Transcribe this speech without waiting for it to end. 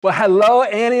Well, hello,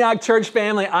 Antioch Church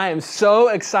family. I am so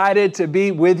excited to be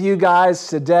with you guys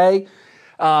today.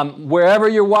 Wherever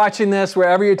you're watching this,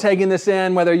 wherever you're taking this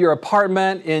in, whether your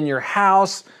apartment, in your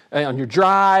house, on your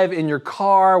drive, in your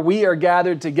car, we are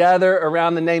gathered together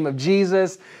around the name of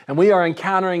Jesus, and we are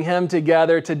encountering Him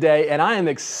together today. And I am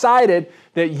excited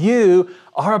that you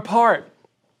are a part.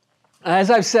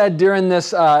 As I've said during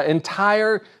this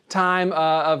entire time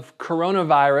of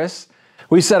coronavirus,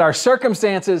 we said our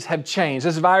circumstances have changed.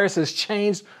 This virus has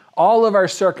changed all of our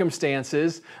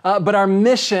circumstances, but our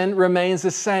mission remains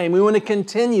the same. We want to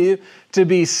continue to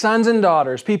be sons and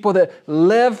daughters, people that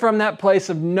live from that place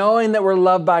of knowing that we're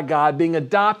loved by God, being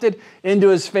adopted into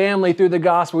His family through the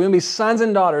gospel. We want to be sons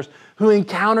and daughters who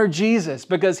encounter Jesus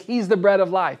because He's the bread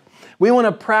of life. We want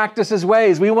to practice His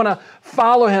ways. We want to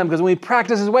follow Him because when we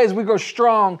practice His ways, we grow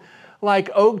strong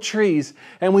like oak trees,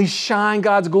 and we shine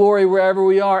God's glory wherever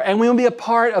we are. And we will be a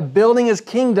part of building His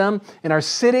kingdom in our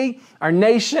city, our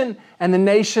nation, and the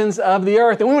nations of the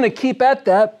earth. And we want to keep at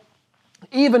that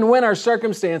even when our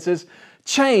circumstances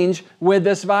change with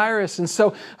this virus. And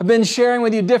so I've been sharing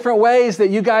with you different ways that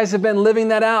you guys have been living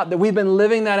that out, that we've been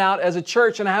living that out as a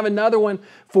church. And I have another one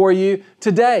for you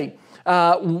today.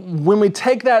 When we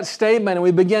take that statement and we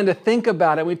begin to think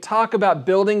about it, we talk about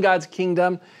building God's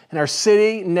kingdom in our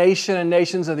city, nation, and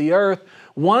nations of the earth.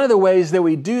 One of the ways that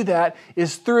we do that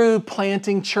is through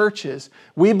planting churches.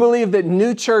 We believe that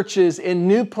new churches in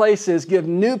new places give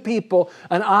new people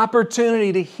an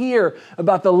opportunity to hear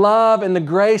about the love and the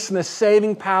grace and the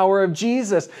saving power of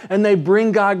Jesus, and they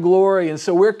bring God glory. And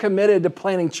so we're committed to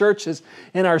planting churches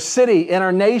in our city, in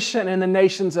our nation, and the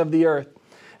nations of the earth.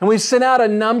 And we've sent out a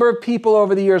number of people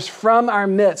over the years from our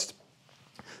midst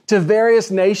to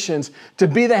various nations to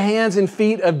be the hands and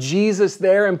feet of Jesus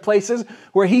there in places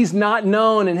where He's not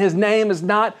known and His name is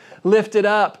not lifted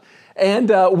up.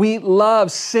 And we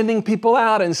love sending people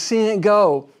out and seeing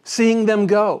them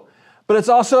go. But it's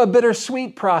also a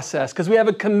bittersweet process because we have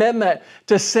a commitment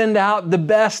to send out the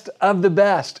best of the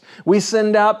best. We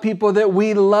send out people that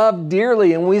we love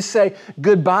dearly, and we say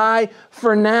goodbye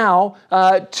for now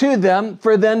to them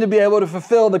for them to be able to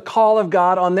fulfill the call of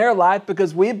God on their life,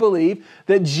 because we believe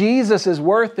that Jesus is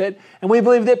worth it and we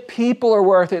believe that people are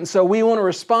worth it. And so we want to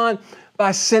respond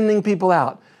by sending people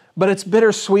out. But it's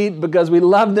bittersweet because we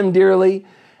love them dearly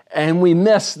and we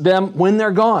miss them when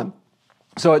they're gone.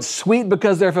 So it's sweet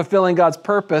because they're fulfilling God's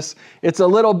purpose. It's a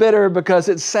little bitter because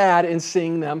it's sad in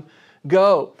seeing them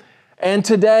go. And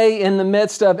today, in the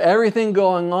midst of everything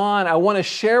going on, I want to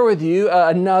share with you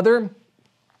another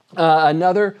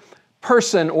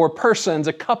person or persons,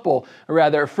 a couple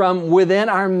rather, from within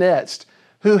our midst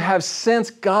who have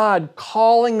sensed God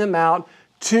calling them out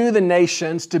to the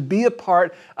nations to be a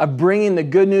part of bringing the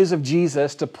good news of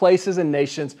Jesus to places and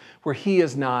nations where He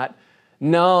is not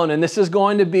known. And this is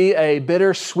going to be a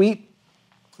bittersweet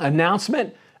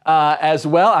announcement as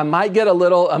well. I might get a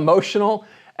little emotional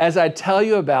as I tell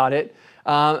you about it.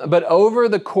 But over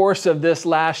the course of this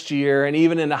last year, and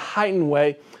even in a heightened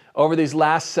way over these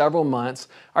last several months,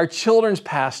 our children's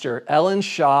pastor, Ellen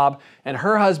Schaub, and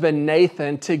her husband,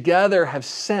 Nathan, together have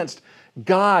sensed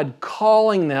God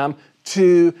calling them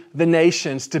to the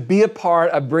nations to be a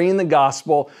part of bringing the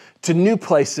gospel to new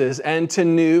places and to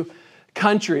new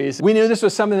countries. We knew this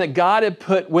was something that God had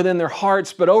put within their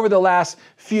hearts, but over the last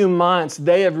few months,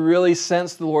 they have really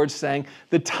sensed the Lord saying,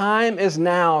 the time is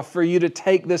now for you to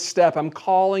take this step. I'm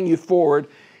calling you forward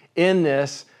in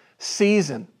this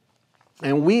season.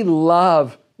 And we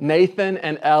love Nathan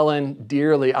and Ellen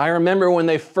dearly. I remember when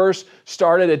they first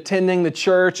started attending the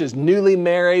church as newly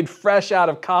married, fresh out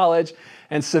of college,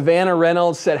 and Savannah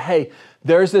Reynolds said, hey,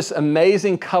 there's this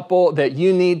amazing couple that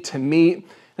you need to meet.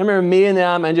 I remember meeting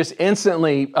them and just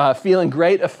instantly feeling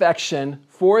great affection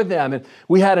for them. And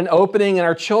we had an opening in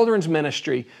our children's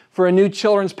ministry for a new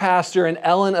children's pastor, and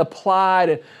Ellen applied.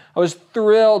 And I was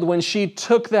thrilled when she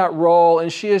took that role,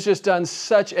 and she has just done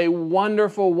such a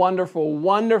wonderful, wonderful,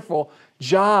 wonderful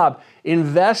job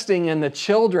investing in the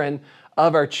children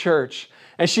of our church.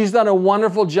 And she's done a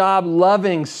wonderful job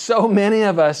loving so many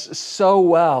of us so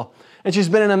well. And she's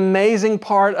been an amazing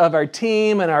part of our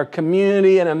team and our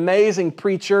community, an amazing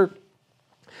preacher.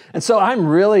 And so I'm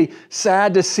really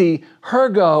sad to see her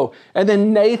go. And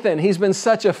then Nathan, he's been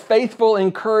such a faithful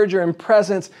encourager and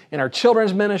presence in our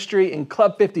children's ministry, in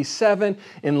Club 57,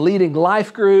 in leading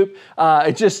life group.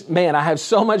 I have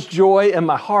so much joy in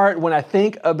my heart when I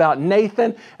think about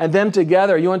Nathan and them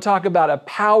together. You want to talk about a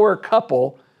power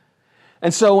couple.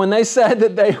 And so when they said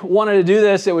that they wanted to do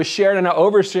this, it was shared in an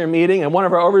overseer meeting, and one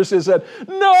of our overseers said,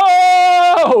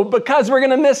 no, because we're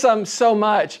going to miss them so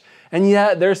much. And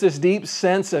yet there's this deep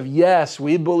sense of, yes,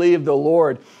 we believe the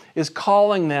Lord is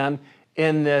calling them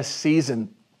in this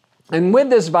season. And with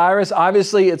this virus,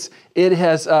 obviously, it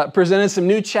has presented some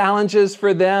new challenges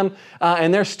for them,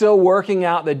 and they're still working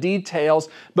out the details.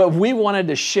 But we wanted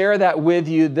to share that with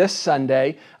you this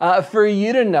Sunday for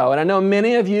you to know. And I know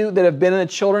many of you that have been in the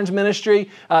children's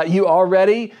ministry, you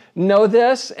already know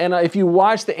this. And if you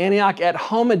watch the Antioch at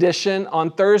Home edition on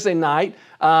Thursday night,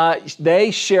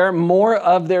 they share more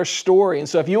of their story. And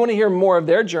so if you want to hear more of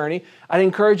their journey, I'd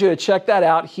encourage you to check that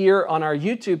out here on our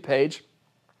YouTube page.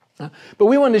 But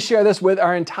we wanted to share this with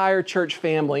our entire church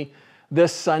family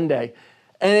this Sunday.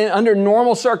 And under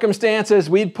normal circumstances,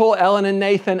 we'd pull Ellen and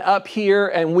Nathan up here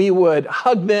and we would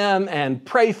hug them and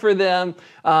pray for them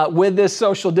with this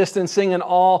social distancing and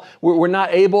all. We're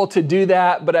not able to do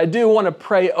that, but I do want to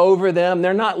pray over them.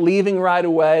 They're not leaving right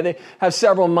away. They have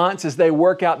several months as they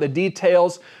work out the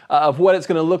details of what it's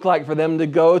going to look like for them to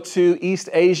go to East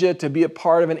Asia to be a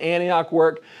part of an Antioch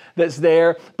work that's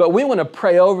there. But we want to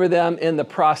pray over them in the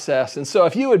process. And so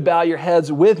if you would bow your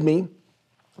heads with me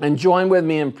and join with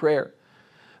me in prayer.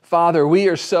 Father, we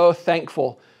are so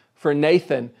thankful for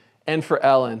Nathan and for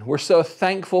Ellen. We're so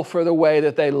thankful for the way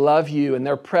that they love you and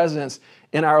their presence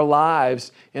in our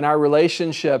lives, in our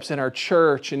relationships, in our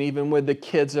church, and even with the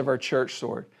kids of our church,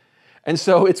 Lord. And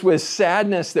so it's with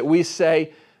sadness that we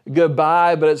say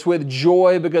goodbye, but it's with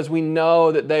joy because we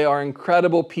know that they are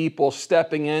incredible people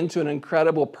stepping into an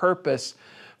incredible purpose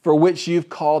for which you've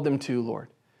called them to, Lord.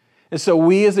 And so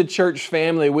we as a church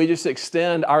family, we just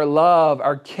extend our love,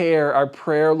 our care, our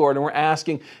prayer, Lord, and we're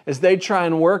asking as they try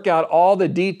and work out all the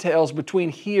details between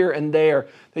here and there,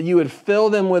 that you would fill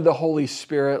them with the Holy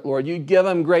Spirit, Lord. You give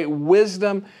them great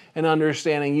wisdom and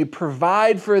understanding. You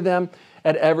provide for them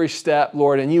at every step,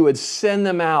 Lord, and you would send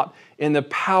them out in the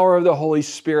power of the Holy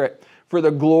Spirit for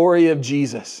the glory of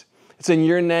Jesus. It's in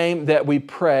your name that we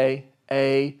pray.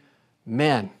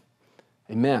 Amen.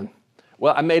 Amen.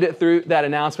 Well, I made it through that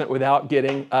announcement without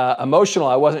getting emotional.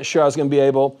 I wasn't sure I was going to be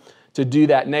able to do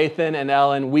that. Nathan and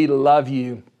Ellen, we love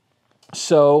you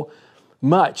so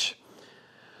much.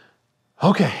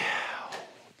 Okay,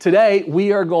 today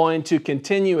we are going to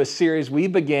continue a series we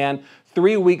began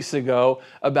 3 weeks ago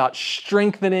about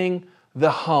strengthening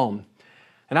the home.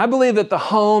 And I believe that the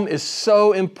home is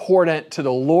so important to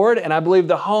the Lord, and I believe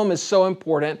the home is so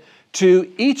important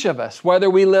to each of us, whether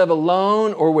we live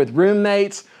alone or with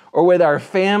roommates or with our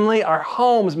family. Our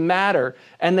homes matter,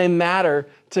 and they matter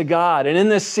to God. And in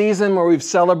this season where we've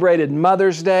celebrated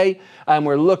Mother's Day, and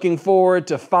we're looking forward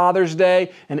to Father's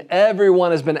Day, and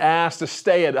everyone has been asked to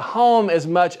stay at home as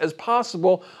much as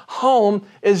possible, home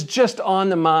is just on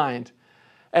the mind.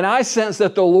 And I sense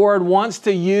that the Lord wants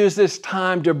to use this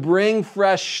time to bring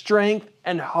fresh strength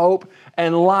and hope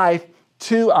and life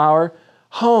to our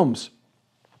homes.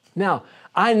 Now,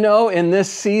 I know in this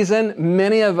season,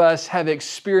 many of us have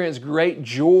experienced great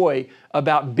joy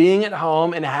about being at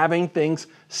home and having things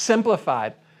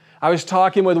simplified. I was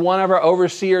talking with one of our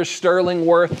overseers, Sterling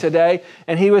Worth, today,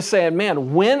 and he was saying,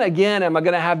 man, when again am I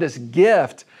going to have this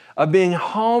gift of being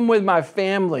home with my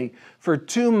family for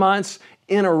 2 months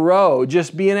in a row,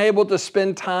 just being able to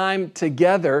spend time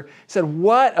together? He said,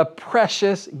 what a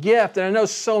precious gift. And I know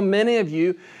so many of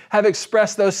you have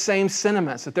expressed those same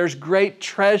sentiments, that there's great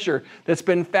treasure that's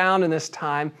been found in this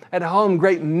time at home.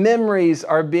 Great memories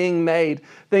are being made,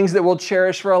 things that we'll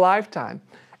cherish for a lifetime.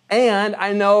 And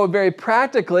I know very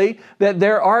practically that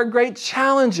there are great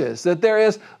challenges, that there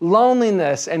is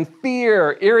loneliness and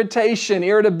fear, irritation,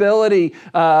 irritability,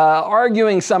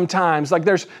 arguing sometimes. Like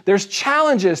there's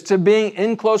challenges to being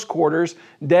in close quarters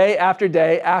day after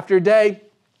day after day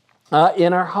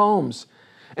in our homes.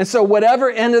 And so whatever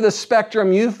end of the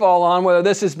spectrum you fall on, whether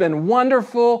this has been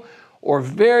wonderful or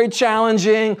very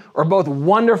challenging or both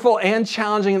wonderful and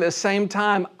challenging at the same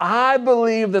time, I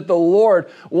believe that the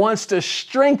Lord wants to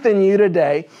strengthen you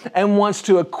today and wants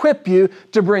to equip you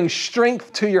to bring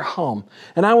strength to your home.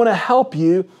 And I want to help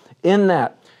you in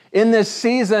that. In this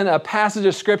season, a passage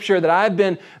of Scripture that I've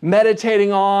been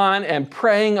meditating on and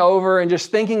praying over and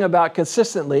just thinking about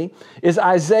consistently is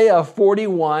Isaiah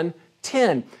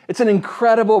 41:10. It's an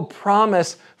incredible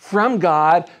promise from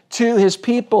God to His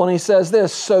people. And He says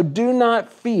this, so do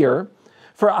not fear,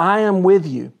 for I am with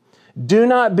you. Do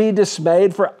not be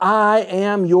dismayed, for I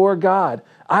am your God.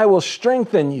 I will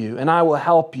strengthen you and I will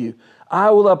help you. I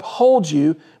will uphold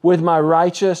you with my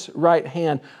righteous right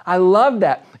hand. I love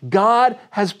that. God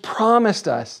has promised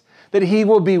us that He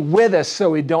will be with us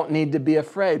so we don't need to be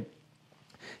afraid.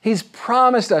 He's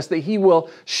promised us that He will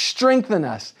strengthen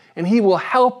us and He will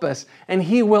help us and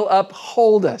He will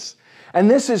uphold us. And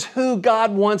this is who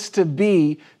God wants to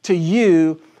be to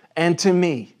you and to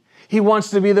me. He wants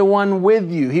to be the one with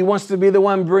you. He wants to be the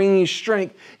one bringing you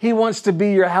strength. He wants to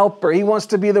be your helper. He wants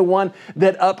to be the one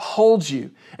that upholds you.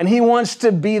 And He wants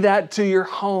to be that to your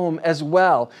home as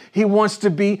well. He wants to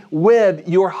be with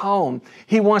your home.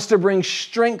 He wants to bring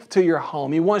strength to your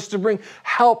home. He wants to bring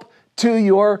help to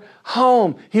your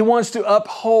home. He wants to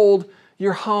uphold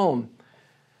your home.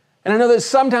 And I know that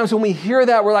sometimes when we hear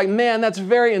that, we're like, man, that's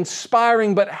very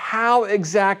inspiring, but how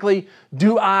exactly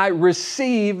do I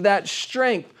receive that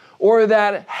strength or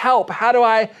that help? How do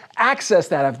I access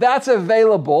that? If that's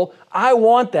available, I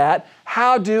want that.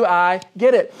 How do I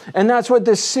get it? And that's what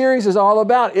this series is all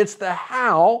about. It's the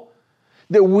how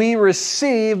that we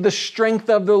receive the strength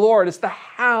of the Lord. It's the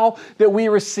how that we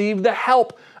receive the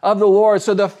help of the Lord.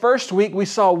 So the first week we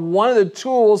saw one of the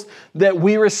tools that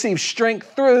we receive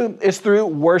strength through is through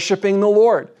worshiping the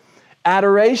Lord.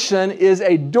 Adoration is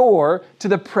a door to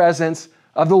the presence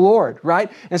of the Lord, right?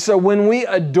 And so when we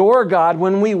adore God,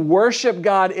 when we worship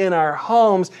God in our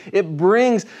homes, it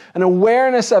brings an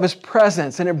awareness of His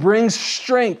presence, and it brings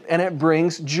strength, and it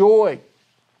brings joy.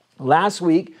 Last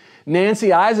week,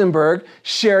 Nancy Eisenberg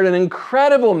shared an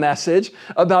incredible message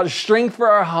about strength for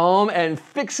our home and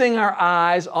fixing our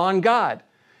eyes on God.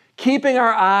 Keeping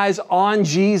our eyes on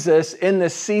Jesus in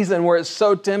this season where it's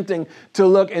so tempting to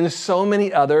look in so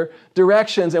many other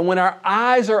directions. And when our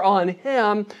eyes are on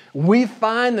Him, we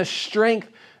find the strength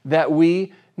that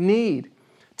we need.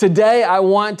 Today, I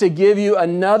want to give you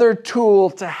another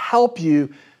tool to help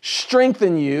you,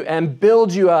 strengthen you, and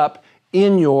build you up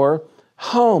in your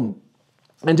home.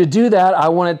 And to do that, I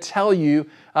want to tell you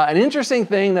an interesting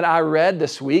thing that I read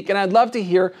this week, and I'd love to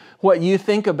hear what you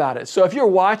think about it. So if you're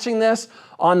watching this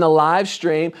on the live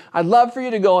stream, I'd love for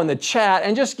you to go in the chat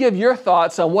and just give your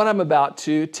thoughts on what I'm about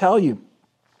to tell you.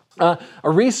 A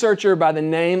researcher by the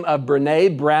name of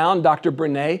Brené Brown, Dr.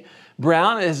 Brené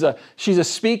Brown, she's a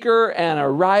speaker and a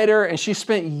writer, and she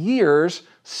spent years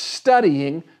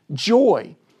studying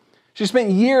joy. She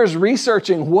spent years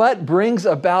researching what brings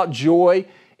about joy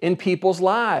in people's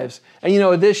lives.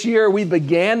 And this year we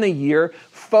began the year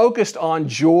focused on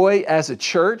joy as a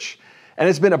church. And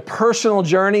it's been a personal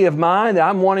journey of mine that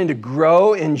I'm wanting to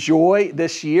grow in joy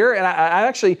this year. And I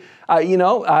actually,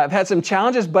 I've had some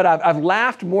challenges, but I've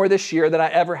laughed more this year than I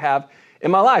ever have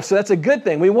in my life. So that's a good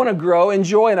thing. We want to grow in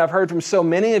joy. And I've heard from so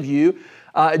many of you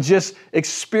just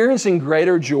experiencing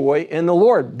greater joy in the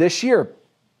Lord this year.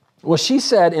 Well, she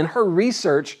said in her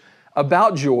research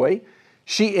about joy,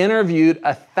 she interviewed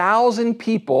 1,000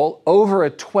 people over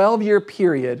a 12-year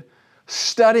period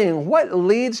studying what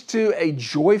leads to a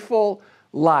joyful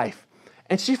life.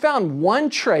 And she found one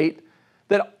trait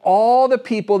that all the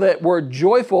people that were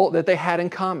joyful that they had in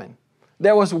common.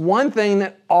 There was one thing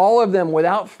that all of them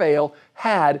without fail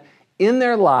had in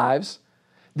their lives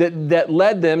that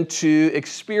led them to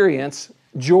experience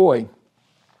joy.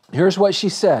 Here's what she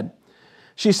said.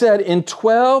 She said, in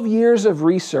 12 years of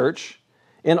research,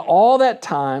 in all that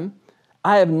time,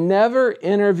 I have never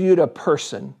interviewed a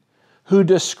person who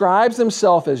describes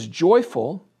himself as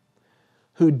joyful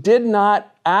who did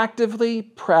not actively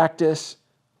practice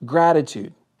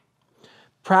gratitude.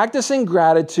 Practicing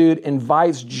gratitude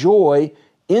invites joy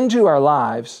into our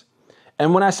lives.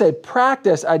 And when I say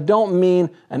practice, I don't mean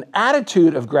an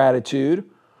attitude of gratitude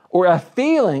or a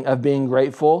feeling of being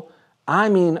grateful. I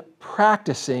mean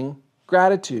practicing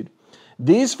gratitude.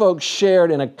 These folks shared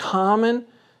in common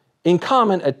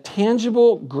a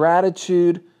tangible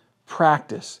gratitude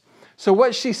practice. So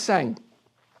what she's saying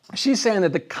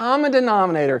that the common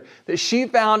denominator that she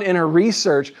found in her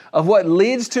research of what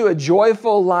leads to a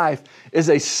joyful life is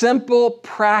a simple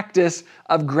practice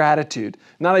of gratitude.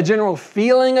 Not a general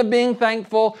feeling of being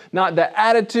thankful, not the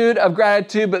attitude of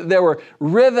gratitude, but there were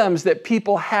rhythms that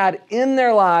people had in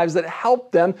their lives that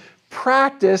helped them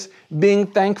practice being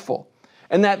thankful.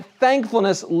 And that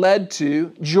thankfulness led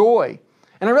to joy.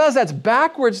 And I realize that's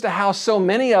backwards to how so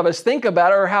many of us think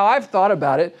about it, or how I've thought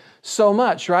about it so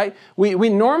much, right? We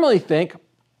normally think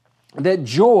that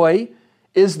joy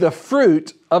is the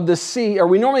fruit of the seed, or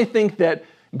we normally think that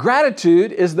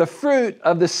gratitude is the fruit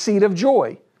of the seed of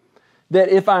joy. That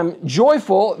if I'm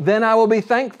joyful, then I will be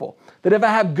thankful. That if I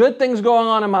have good things going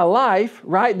on in my life,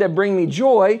 right, that bring me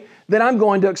joy, then I'm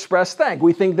going to express thanks.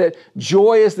 We think that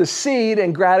joy is the seed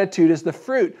and gratitude is the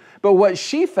fruit. But what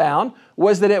she found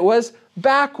was that it was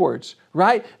backwards,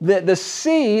 right? That the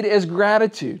seed is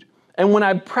gratitude. And when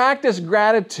I practice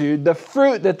gratitude, the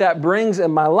fruit that brings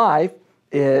in my life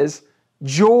is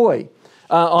joy.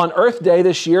 On Earth Day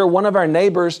this year, one of our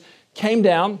neighbors came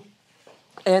down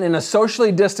and in a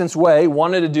socially distanced way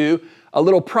wanted to do a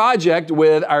little project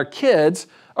with our kids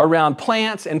around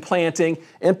plants and planting,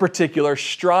 in particular,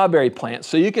 strawberry plants.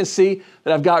 So you can see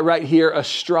that I've got right here a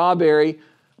strawberry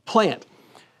plant.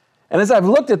 And as I've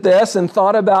looked at this and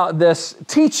thought about this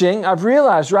teaching, I've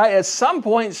realized, right, at some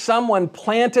point someone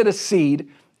planted a seed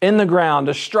in the ground,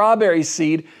 a strawberry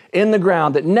seed in the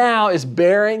ground that now is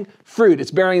bearing fruit.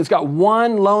 It's got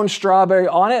one lone strawberry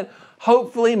on it.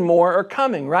 Hopefully more are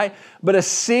coming, right? But a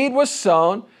seed was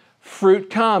sown, fruit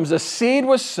comes. A seed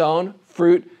was sown,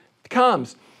 fruit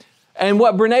comes. And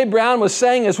what Brene Brown was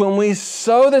saying is when we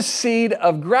sow the seed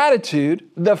of gratitude,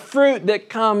 the fruit that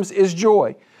comes is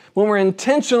joy. When we're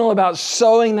intentional about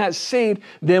sowing that seed,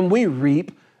 then we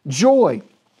reap joy,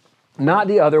 not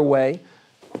the other way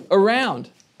around.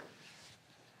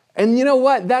 And you know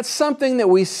what? That's something that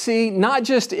we see not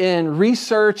just in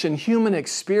research and human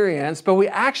experience, but we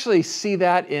actually see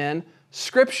that in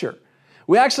Scripture.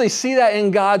 We actually see that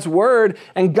in God's Word,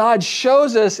 and God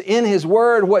shows us in His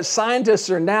Word what scientists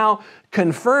are now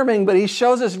confirming, but He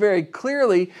shows us very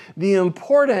clearly the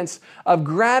importance of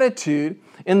gratitude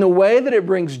in the way that it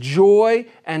brings joy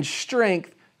and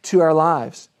strength to our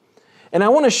lives. And I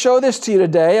want to show this to you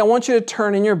today. I want you to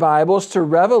turn in your Bibles to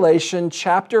Revelation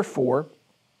chapter 4.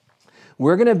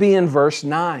 We're going to be in verse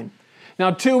 9. Now,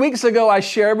 2 weeks ago, I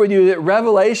shared with you that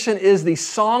Revelation is the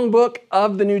songbook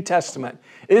of the New Testament.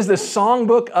 It is the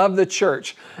songbook of the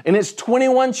church. In its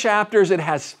 21 chapters, it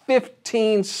has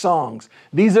 15 songs.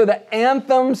 These are the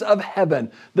anthems of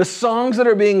heaven, the songs that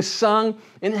are being sung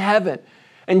in heaven.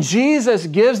 And Jesus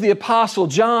gives the Apostle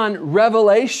John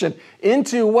revelation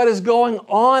into what is going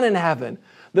on in heaven,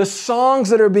 the songs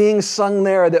that are being sung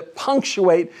there that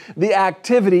punctuate the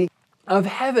activity of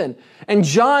heaven. And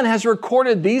John has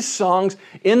recorded these songs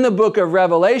in the book of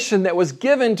Revelation that was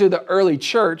given to the early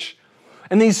church.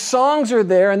 And these songs are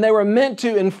there, and they were meant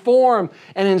to inform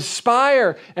and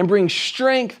inspire and bring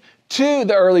strength to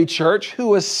the early church who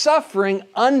was suffering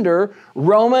under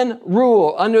Roman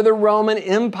rule, under the Roman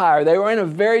Empire. They were in a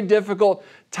very difficult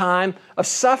time of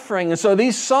suffering. And so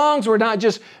these songs were not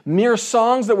just mere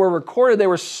songs that were recorded, they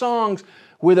were songs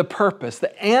with a purpose.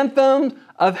 The anthem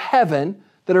of heaven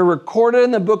that are recorded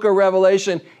in the book of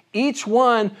Revelation, each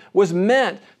one was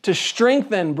meant to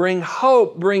strengthen, bring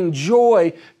hope, bring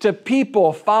joy to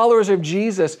people, followers of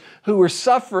Jesus, who were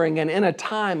suffering and in a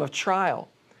time of trial.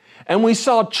 And we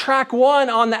saw track 1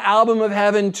 on the album of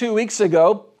heaven 2 weeks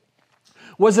ago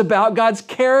was about God's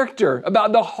character,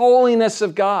 about the holiness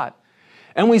of God.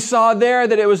 And we saw there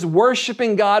that it was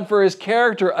worshiping God for His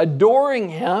character, adoring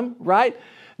Him, right?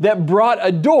 That brought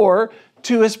a door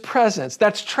to His presence.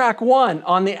 That's track 1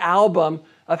 on the album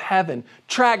of heaven.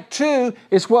 Track 2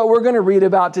 is what we're going to read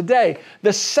about today.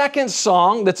 The second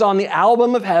song that's on the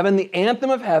album of heaven, the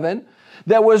anthem of heaven,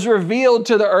 that was revealed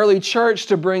to the early church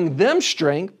to bring them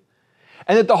strength,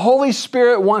 and that the Holy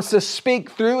Spirit wants to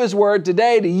speak through His Word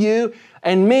today to you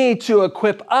and me to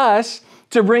equip us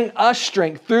to bring us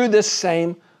strength through this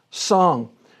same song.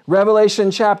 Revelation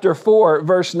chapter 4,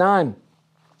 verse 9,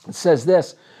 it says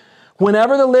this: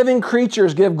 "Whenever the living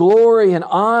creatures give glory and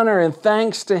honor and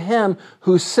thanks to Him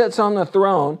who sits on the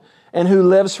throne and who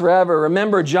lives forever."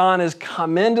 Remember, John has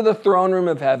come into the throne room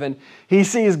of heaven. He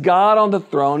sees God on the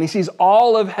throne. He sees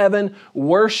all of heaven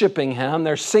worshiping Him.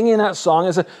 They're singing that song.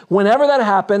 And so whenever that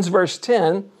happens, verse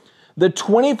 10, the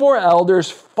 24 elders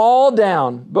fall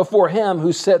down before Him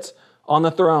who sits on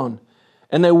the throne,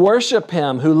 and they worship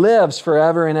Him who lives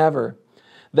forever and ever.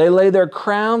 They lay their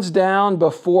crowns down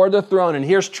before the throne. And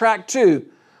here's track 2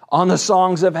 on the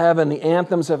songs of heaven, the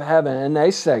anthems of heaven. And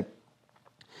they say,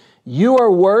 "You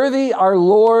are worthy, our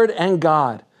Lord and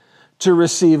God, to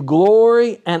receive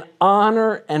glory and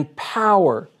honor and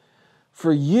power.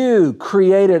 For you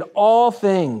created all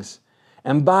things,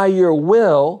 and by your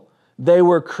will they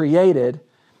were created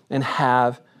and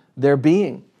have their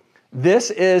being."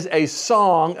 This is a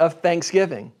song of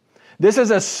thanksgiving. This is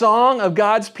a song of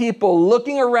God's people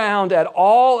looking around at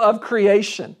all of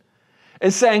creation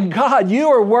and saying, God, you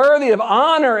are worthy of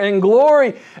honor and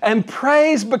glory and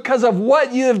praise because of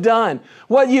what you have done.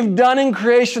 What you've done in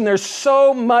creation, there's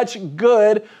so much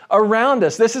good around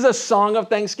us. This is a song of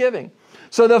thanksgiving.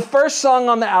 So the first song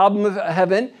on the album of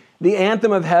heaven, the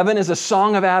anthem of heaven, is a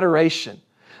song of adoration.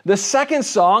 The second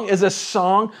song is a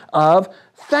song of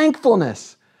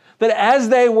thankfulness. That as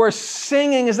they were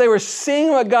singing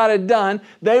what God had done,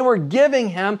 they were giving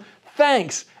Him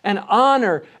thanks and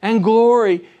honor and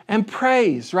glory and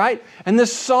praise, right? And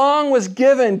this song was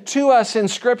given to us in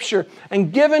Scripture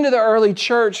and given to the early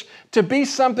church to be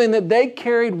something that they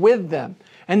carried with them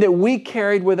and that we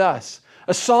carried with us.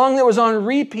 A song that was on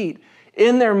repeat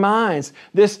in their minds.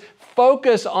 This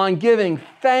focus on giving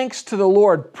thanks to the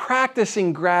Lord,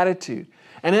 practicing gratitude.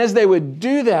 And as they would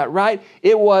do that, right,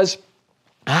 it was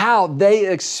how they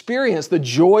experienced the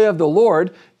joy of the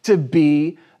Lord to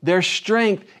be their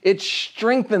strength. It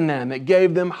strengthened them. It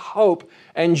gave them hope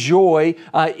and joy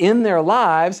in their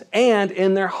lives and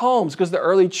in their homes, because the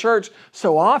early church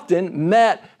so often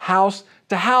met house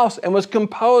to house and was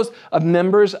composed of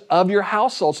members of your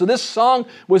household. So this song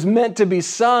was meant to be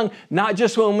sung not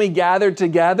just when we gathered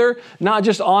together, not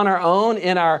just on our own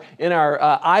in our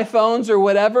iPhones or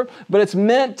whatever, but it's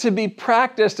meant to be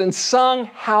practiced and sung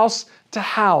house to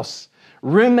house,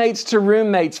 roommates to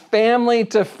roommates, family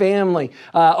to family,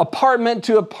 apartment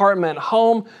to apartment,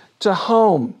 home to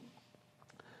home.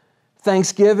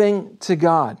 Thanksgiving to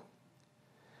God.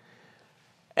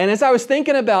 And as I was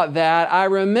thinking about that, I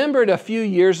remembered a few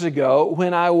years ago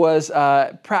when I was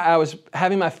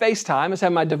having my FaceTime, I was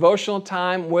having my devotional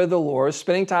time with the Lord,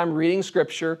 spending time reading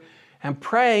Scripture and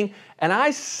praying, and I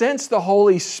sensed the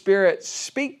Holy Spirit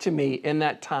speak to me in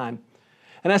that time.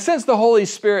 And I sensed the Holy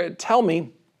Spirit tell me,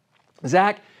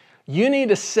 Zach, you need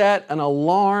to set an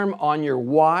alarm on your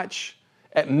watch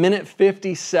at minute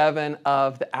 57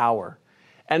 of the hour.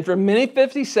 And from minute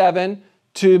 57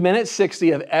 to minute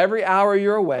 60 of every hour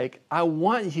you're awake, I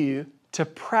want you to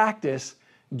practice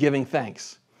giving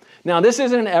thanks. Now, this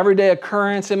isn't an everyday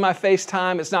occurrence in my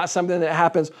FaceTime. It's not something that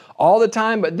happens all the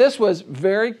time, but this was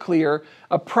very clear,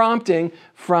 a prompting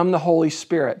from the Holy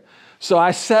Spirit. So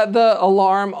I set the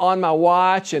alarm on my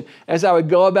watch, and as I would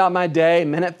go about my day,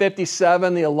 minute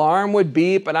 57, the alarm would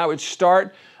beep, and I would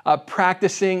start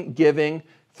practicing giving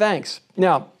thanks.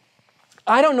 Now,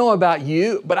 I don't know about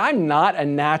you, but I'm not a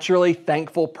naturally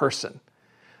thankful person.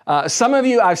 Some of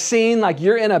you I've seen, like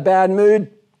you're in a bad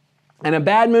mood, and a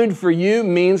bad mood for you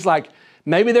means like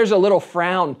maybe there's a little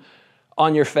frown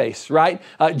on your face, right?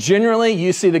 Generally,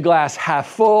 you see the glass half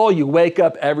full, you wake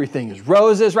up, everything is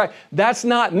roses, right? That's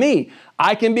not me.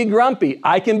 I can be grumpy,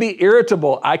 I can be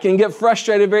irritable, I can get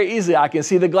frustrated very easily, I can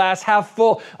see the glass half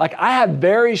full. Like I have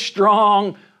very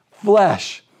strong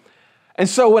flesh. And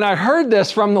so when I heard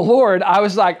this from the Lord, I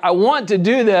was like, I want to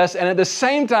do this. And at the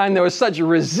same time, there was such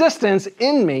resistance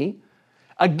in me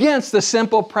against the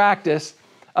simple practice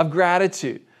of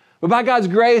gratitude. But by God's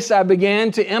grace, I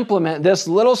began to implement this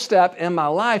little step in my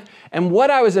life. And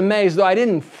what I was amazed, though I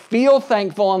didn't feel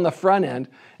thankful on the front end,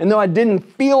 and though I didn't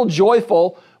feel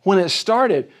joyful when it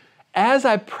started, as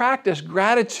I practiced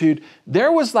gratitude,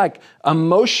 there was like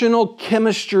emotional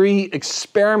chemistry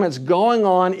experiments going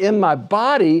on in my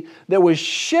body that was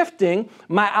shifting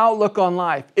my outlook on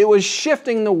life. It was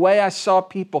shifting the way I saw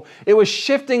people. It was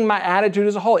shifting my attitude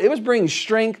as a whole. It was bringing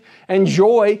strength and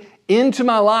joy into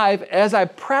my life as I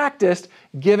practiced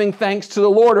giving thanks to the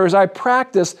Lord, or as I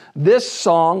practiced this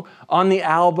song on the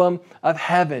album of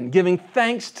Heaven, giving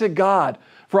thanks to God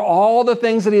for all the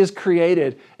things that He has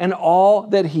created and all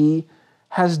that He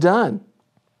has done.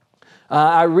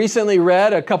 I recently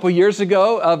read a couple years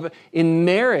ago in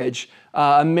marriage,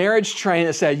 a marriage training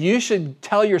that said you should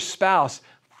tell your spouse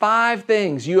 5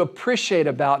 things you appreciate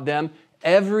about them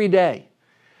every day.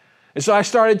 And so I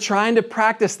started trying to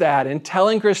practice that and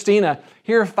telling Christina,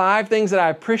 here are 5 things that I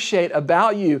appreciate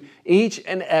about you each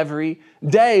and every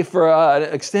day for an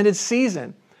extended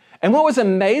season. And what was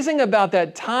amazing about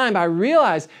that time, I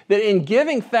realized that in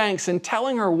giving thanks and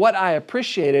telling her what I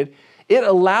appreciated, it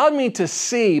allowed me to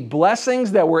see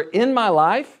blessings that were in my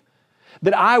life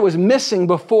that I was missing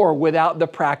before without the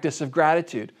practice of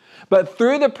gratitude. But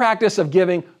through the practice of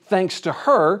giving thanks to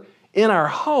her in our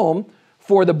home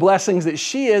for the blessings that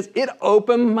she is, it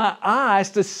opened my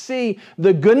eyes to see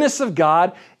the goodness of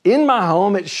God in my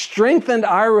home. It strengthened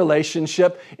our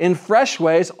relationship in fresh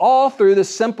ways, all through the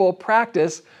simple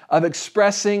practice of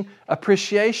expressing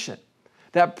appreciation.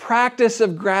 That practice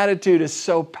of gratitude is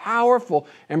so powerful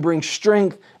and brings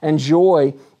strength and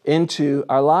joy into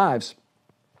our lives.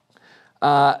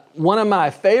 One of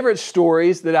my favorite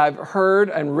stories that I've heard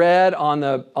and read on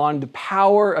the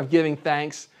power of giving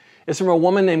thanks is from a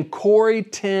woman named Corrie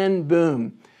ten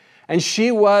Boom. And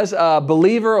she was a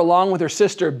believer along with her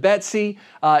sister Betsy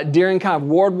during kind of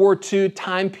World War II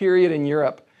time period in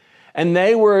Europe. And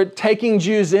they were taking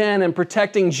Jews in and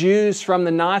protecting Jews from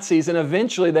the Nazis. And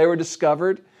eventually they were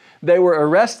discovered, they were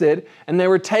arrested, and they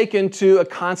were taken to a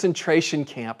concentration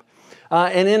camp.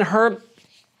 And in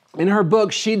her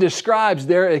book, she describes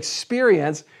their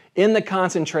experience in the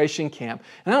concentration camp.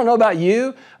 And I don't know about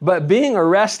you, but being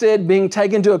arrested, being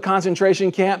taken to a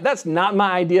concentration camp, that's not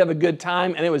my idea of a good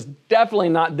time. And it was definitely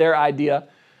not their idea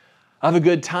of a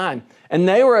good time. And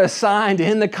they were assigned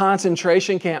in the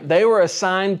concentration camp, they were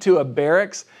assigned to a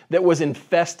barracks that was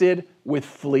infested with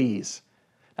fleas.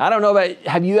 I don't know about,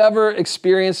 have you ever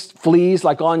experienced fleas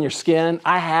like on your skin?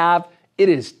 I have. It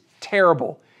is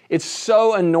terrible. It's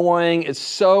so annoying, it's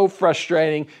so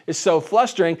frustrating, it's so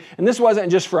flustering. And this wasn't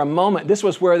just for a moment, this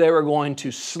was where they were going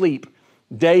to sleep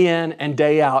day in and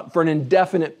day out for an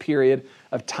indefinite period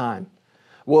of time.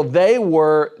 Well, they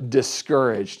were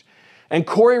discouraged. And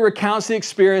Corrie recounts the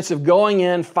experience of going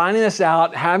in, finding this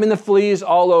out, having the fleas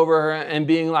all over her, and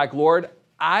being like, Lord,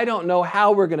 I don't know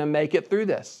how we're going to make it through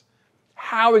this.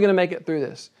 How are we going to make it through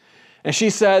this? And she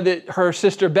said that her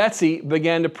sister Betsy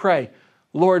began to pray,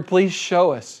 Lord, please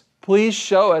show us. Please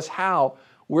show us how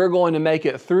we're going to make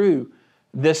it through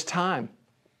this time.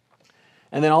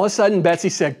 And then all of a sudden, Betsy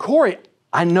said, Corrie,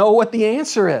 I know what the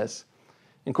answer is.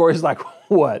 And Corey's like,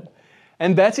 what?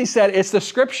 And Betsy said, it's the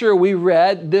scripture we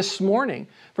read this morning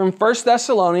from 1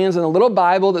 Thessalonians in a little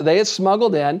Bible that they had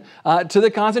smuggled in to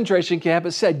the concentration camp.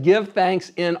 It said, give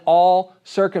thanks in all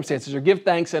circumstances, or give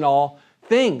thanks in all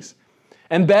things.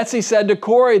 And Betsy said to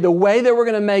Corrie, the way that we're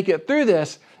going to make it through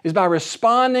this is by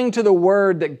responding to the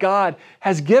word that God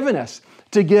has given us,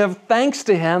 to give thanks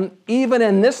to Him, even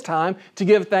in this time, to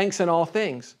give thanks in all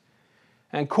things.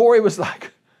 And Corrie was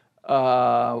like,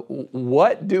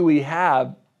 what do we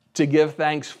have to give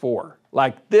thanks for?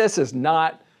 Like, this is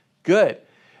not good.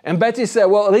 And Betsy said,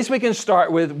 well, at least we can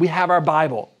start with, we have our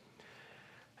Bible.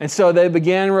 And so they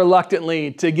began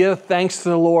reluctantly to give thanks to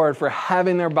the Lord for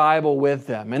having their Bible with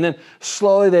them. And then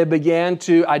slowly they began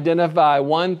to identify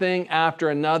one thing after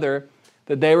another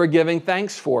that they were giving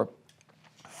thanks for.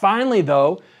 Finally,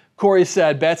 though, Corrie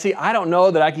said, Betsy, I don't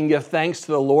know that I can give thanks to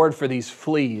the Lord for these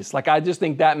fleas. Like, I just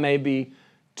think that may be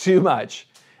too much.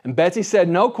 And Betsy said,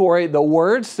 no, Corrie, the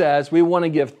Word says we want to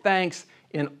give thanks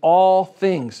in all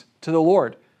things to the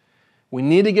Lord. We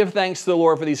need to give thanks to the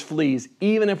Lord for these fleas,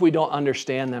 even if we don't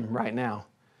understand them right now.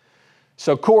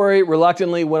 So Corrie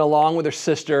reluctantly went along with her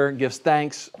sister, gives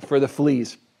thanks for the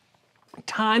fleas.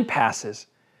 Time passes.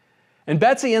 And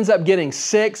Betsy ends up getting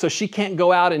sick, so she can't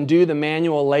go out and do the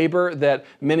manual labor that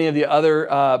many of the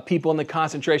other people in the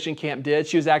concentration camp did.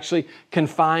 She was actually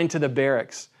confined to the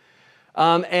barracks.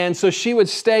 And so she would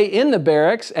stay in the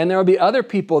barracks, and there would be other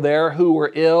people there who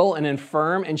were ill and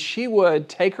infirm, and she would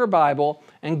take her Bible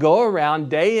and go around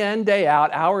day in, day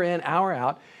out, hour in, hour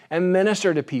out, and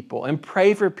minister to people and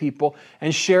pray for people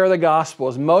and share the gospel.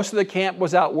 As most of the camp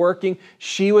was out working,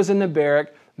 she was in the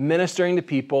barrack ministering to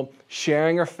people,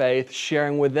 sharing her faith,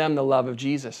 sharing with them the love of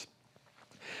Jesus.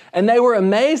 And they were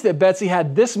amazed that Betsy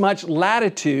had this much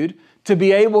latitude to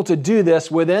be able to do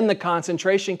this within the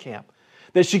concentration camp,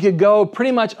 that she could go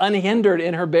pretty much unhindered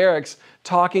in her barracks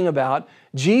talking about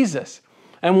Jesus.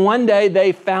 And one day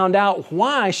they found out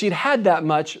why she'd had that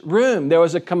much room. There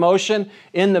was a commotion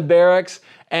in the barracks,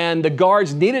 and the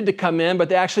guards needed to come in, but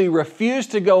they actually refused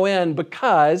to go in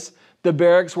because the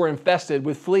barracks were infested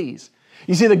with fleas.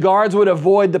 You see, the guards would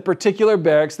avoid the particular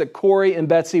barracks that Corrie and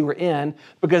Betsy were in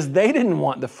because they didn't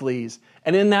want the fleas.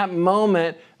 And in that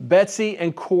moment, Betsy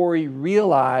and Corrie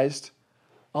realized,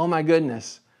 oh my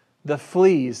goodness, the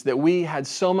fleas that we had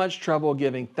so much trouble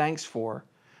giving thanks for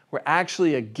were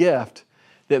actually a gift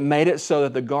that made it so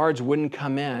that the guards wouldn't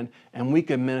come in and we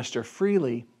could minister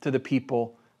freely to the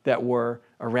people that were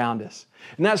around us.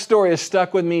 And that story has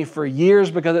stuck with me for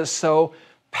years because it's so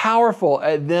powerful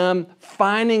at them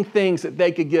finding things that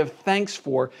they could give thanks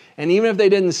for. And even if they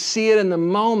didn't see it in the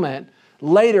moment,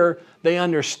 later they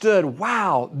understood,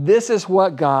 wow, this is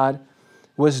what God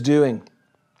was doing.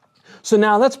 So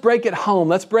now let's break it home.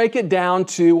 Let's break it down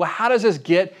to, well, how does this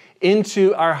get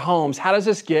into our homes? How does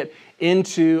this get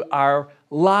into our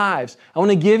lives? I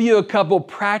want to give you a couple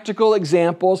practical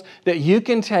examples that you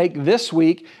can take this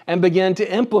week and begin to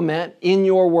implement in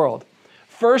your world.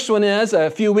 First one is, a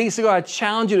few weeks ago, I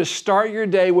challenged you to start your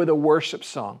day with a worship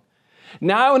song.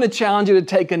 Now I want to challenge you to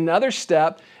take another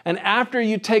step, and after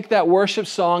you take that worship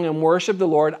song and worship the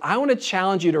Lord, I want to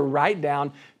challenge you to write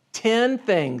down 10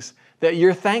 things that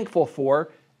you're thankful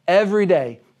for every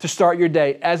day to start your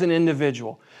day as an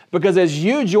individual. Because as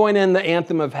you join in the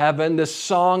anthem of heaven, this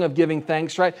song of giving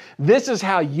thanks, right? This is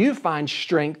how you find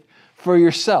strength for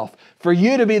yourself, for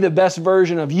you to be the best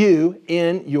version of you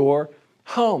in your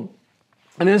home.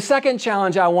 And then the second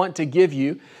challenge I want to give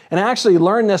you, and I actually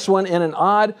learned this one in an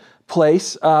odd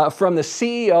place from the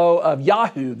CEO of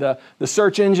Yahoo, the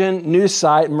search engine news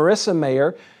site, Marissa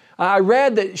Mayer. I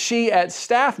read that she, at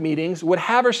staff meetings, would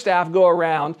have her staff go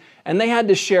around and they had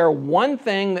to share one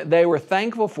thing that they were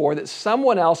thankful for that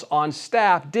someone else on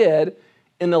staff did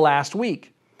in the last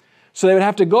week. So they would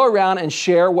have to go around and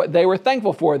share what they were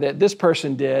thankful for that this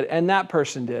person did and that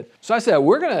person did. So I said,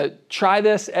 we're going to try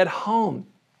this at home.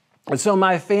 And so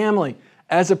my family,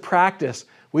 as a practice,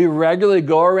 we regularly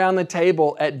go around the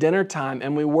table at dinner time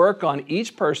and we work on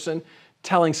each person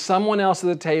telling someone else at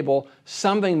the table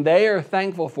something they are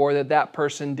thankful for that that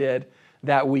person did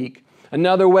that week.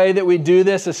 Another way that we do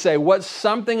this is say, what's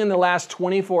something in the last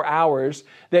 24 hours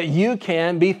that you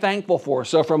can be thankful for?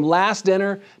 So from last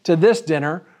dinner to this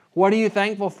dinner, what are you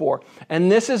thankful for?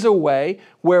 And this is a way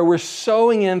where we're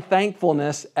sowing in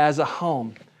thankfulness as a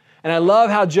home. And I love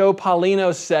how Joe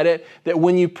Paulino said it, that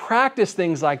when you practice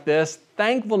things like this,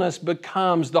 thankfulness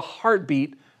becomes the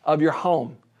heartbeat of your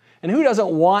home. And who doesn't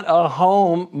want a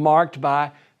home marked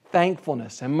by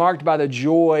thankfulness and marked by the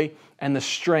joy and the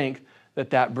strength that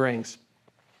that brings?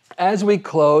 As we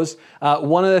close,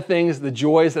 one of the things, the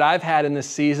joys that I've had in this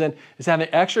season is having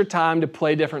extra time to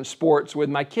play different sports with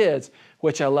my kids,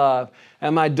 which I love.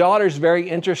 And my daughter's very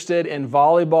interested in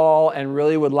volleyball and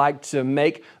really would like to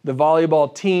make the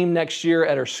volleyball team next year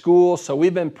at her school. So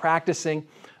we've been practicing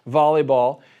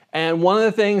volleyball. And one of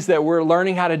the things that we're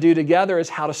learning how to do together is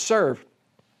how to serve.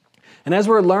 And as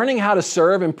we're learning how to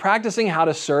serve and practicing how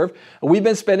to serve, we've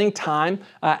been spending time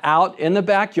out in the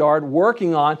backyard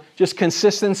working on just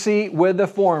consistency with the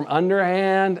form,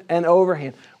 underhand and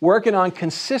overhand, working on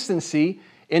consistency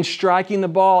in striking the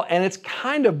ball. And it's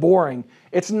kind of boring.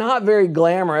 It's not very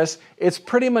glamorous. It's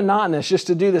pretty monotonous just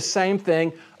to do the same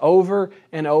thing over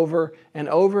and over and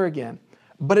over again.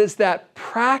 But it's that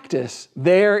practice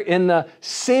there in the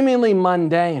seemingly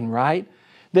mundane, right?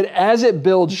 That as it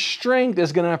builds strength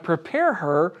is going to prepare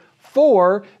her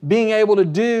for being able to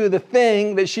do the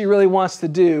thing that she really wants to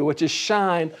do, which is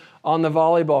shine on the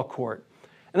volleyball court.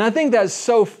 And I think that's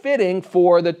so fitting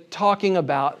for the talking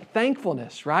about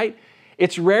thankfulness, right?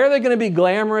 It's rarely going to be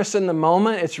glamorous in the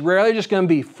moment. It's rarely just going to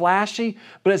be flashy,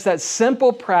 but it's that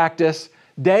simple practice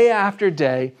day after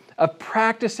day of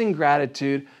practicing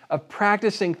gratitude, of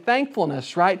practicing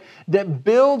thankfulness, right? That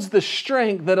builds the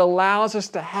strength that allows us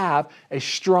to have a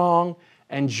strong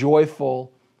and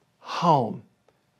joyful home.